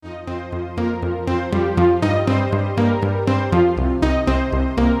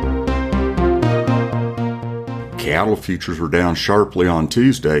Cattle futures were down sharply on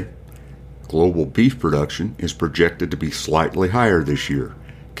Tuesday. Global beef production is projected to be slightly higher this year.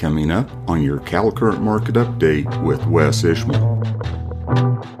 Coming up on your Cattle Current Market Update with Wes Ishmael.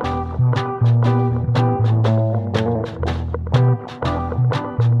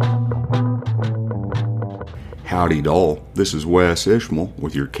 Howdy doll, this is Wes Ishmael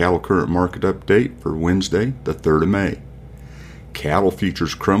with your Cattle Current Market Update for Wednesday, the 3rd of May. Cattle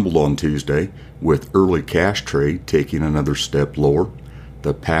futures crumbled on Tuesday, with early cash trade taking another step lower,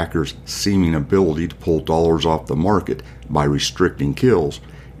 the packers' seeming ability to pull dollars off the market by restricting kills,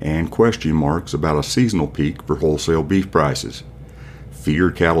 and question marks about a seasonal peak for wholesale beef prices. Feeder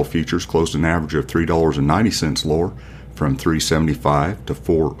cattle futures closed an average of $3.90 lower, from $3.75 to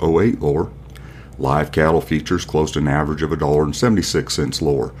 $4.08 lower. Live cattle futures closed an average of $1.76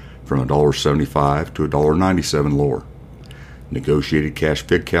 lower, from $1.75 to $1.97 lower. Negotiated cash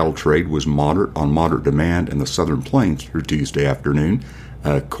fed cattle trade was moderate on moderate demand in the Southern Plains through Tuesday afternoon,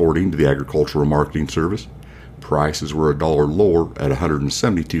 according to the Agricultural Marketing Service. Prices were $1 lower at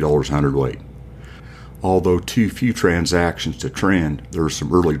 $172 a hundredweight. Although too few transactions to trend, there were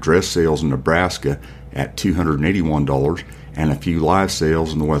some early dress sales in Nebraska at $281 and a few live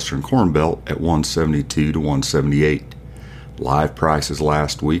sales in the Western Corn Belt at $172 to $178. Live prices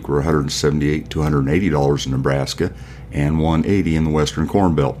last week were $178 to $180 in Nebraska and $180 in the Western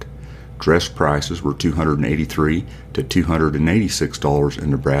Corn Belt. Dress prices were $283 to $286 in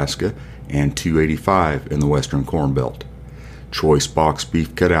Nebraska and $285 in the Western Corn Belt. Choice box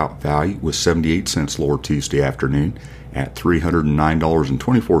beef cutout value was 78 cents lower Tuesday afternoon at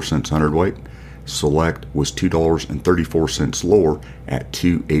 $309.24 hundredweight. Select was $2.34 lower at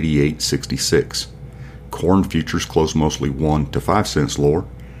 $288.66. Corn futures closed mostly 1 to 5 cents lower.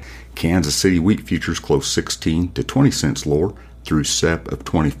 Kansas City wheat futures closed 16 to 20 cents lower through SEP of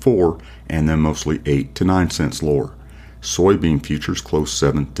 24 and then mostly 8 to 9 cents lower. Soybean futures closed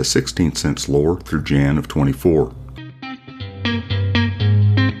 7 to 16 cents lower through Jan of 24.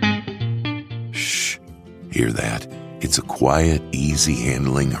 Shh, hear that? It's a quiet,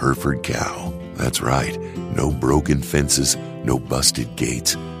 easy-handling Hereford cow. That's right, no broken fences, no busted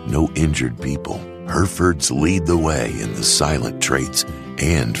gates, no injured people. Herefords lead the way in the silent traits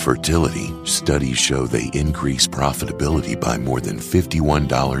and fertility. Studies show they increase profitability by more than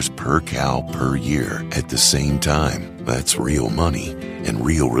 $51 per cow per year. At the same time, that's real money and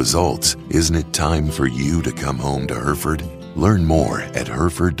real results. Isn't it time for you to come home to Hereford? Learn more at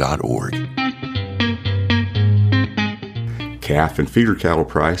Hereford.org. Calf and feeder cattle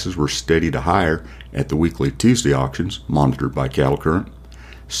prices were steady to higher at the weekly Tuesday auctions monitored by Cattle Current.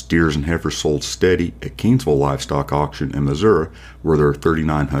 Steers and heifers sold steady at Kingsville Livestock Auction in Missouri, where there are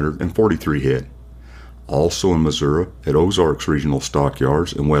 3,943 head. Also in Missouri, at Ozarks Regional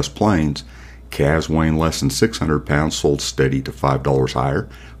Stockyards in West Plains, calves weighing less than 600 pounds sold steady to $5 higher,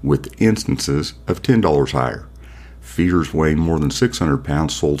 with instances of $10 higher. Feeders weighing more than 600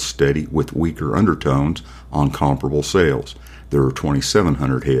 pounds sold steady with weaker undertones on comparable sales. There are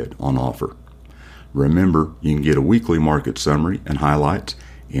 2,700 head on offer. Remember, you can get a weekly market summary and highlights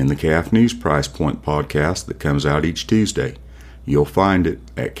in the Calf News Price Point podcast that comes out each Tuesday. You'll find it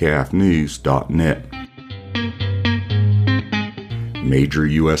at calfnews.net. Major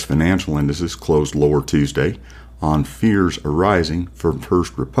U.S. financial indices closed lower Tuesday on fears arising from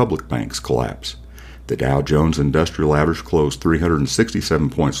First Republic Bank's collapse. The Dow Jones Industrial Average closed 367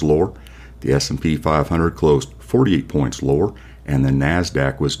 points lower, the S&P 500 closed 48 points lower, and the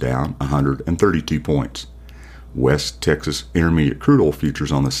NASDAQ was down 132 points. West Texas Intermediate crude oil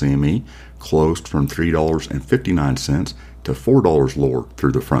futures on the CME closed from $3.59 to $4 lower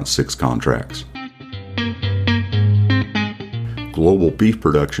through the front 6 contracts. Global beef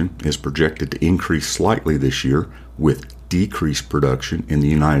production is projected to increase slightly this year, with decreased production in the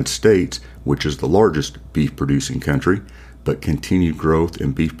United States, which is the largest beef-producing country, but continued growth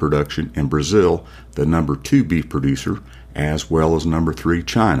in beef production in Brazil, the number 2 beef producer, as well as number 3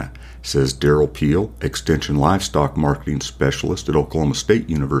 China, says Daryl Peel, Extension Livestock Marketing Specialist at Oklahoma State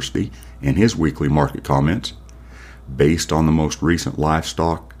University, in his weekly market comments. Based on the most recent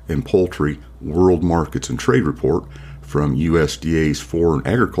livestock and poultry world markets and trade report from USDA's Foreign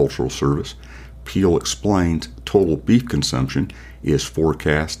Agricultural Service, Peel explains total beef consumption is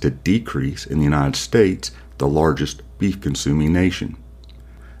forecast to decrease in the United States, the largest beef-consuming nation.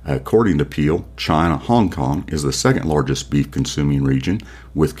 According to Peel, China-Hong Kong is the second largest beef-consuming region,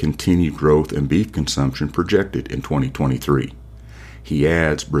 with continued growth in beef consumption projected in 2023. He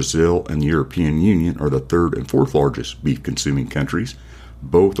adds Brazil and the European Union are the third and fourth largest beef-consuming countries.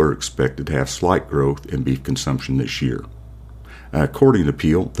 Both are expected to have slight growth in beef consumption this year. According to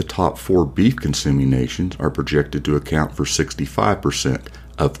Peel, the top 4 beef-consuming nations are projected to account for 65%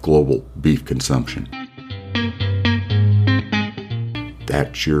 of global beef consumption.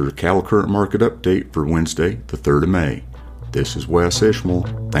 That's your cattle current market update for Wednesday, the 3rd of May. This is Wes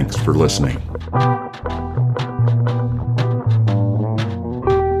Ishmael. Thanks for listening.